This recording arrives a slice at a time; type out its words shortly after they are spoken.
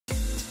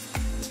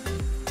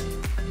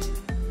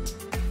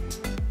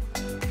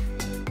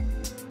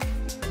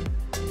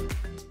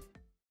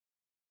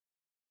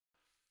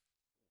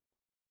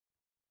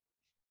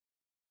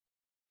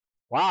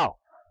Wow,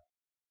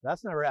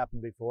 that's never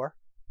happened before.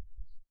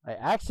 I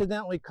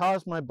accidentally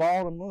caused my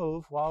ball to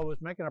move while I was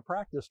making a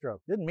practice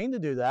stroke. Didn't mean to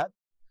do that.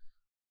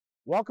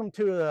 Welcome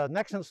to the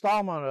next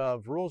installment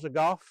of Rules of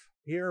Golf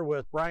here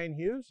with Brian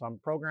Hughes. I'm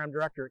Program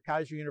Director at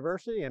Keiser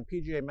University and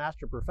PGA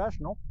Master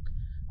Professional,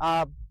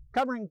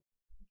 covering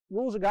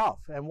rules of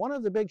golf. And one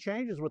of the big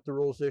changes with the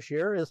rules this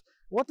year is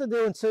what to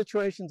do in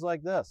situations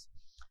like this.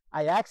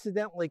 I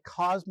accidentally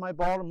caused my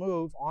ball to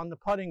move on the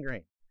putting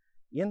green.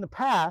 In the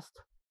past,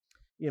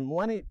 in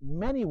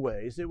many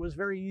ways, it was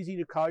very easy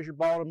to cause your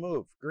ball to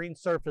move. Green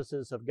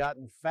surfaces have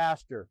gotten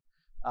faster.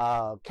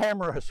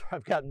 Cameras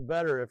have gotten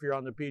better if you're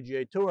on the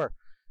PGA Tour.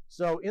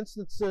 So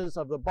instances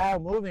of the ball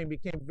moving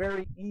became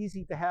very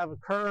easy to have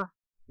occur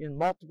in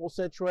multiple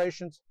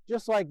situations,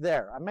 just like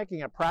there. I'm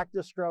making a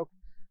practice stroke.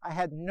 I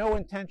had no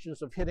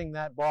intentions of hitting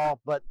that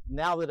ball, but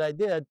now that I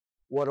did,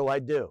 what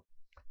do?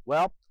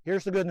 Well,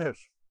 here's the good news.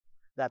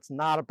 That's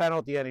not a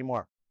penalty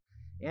anymore.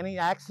 Any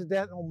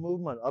accidental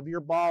movement of your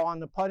ball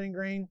on the putting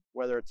green,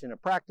 whether it's in a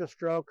practice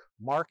stroke,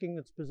 marking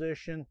its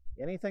position,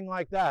 anything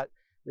like that,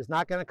 is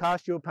not going to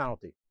cost you a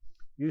penalty.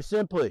 You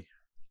simply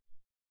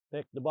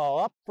pick the ball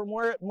up from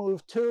where it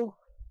moved to,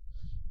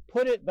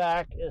 put it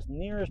back as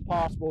near as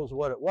possible as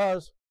what it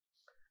was,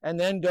 and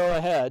then go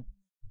ahead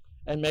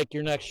and make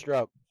your next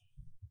stroke.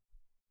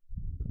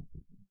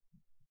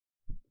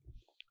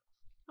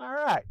 All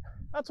right,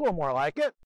 that's a little more like it.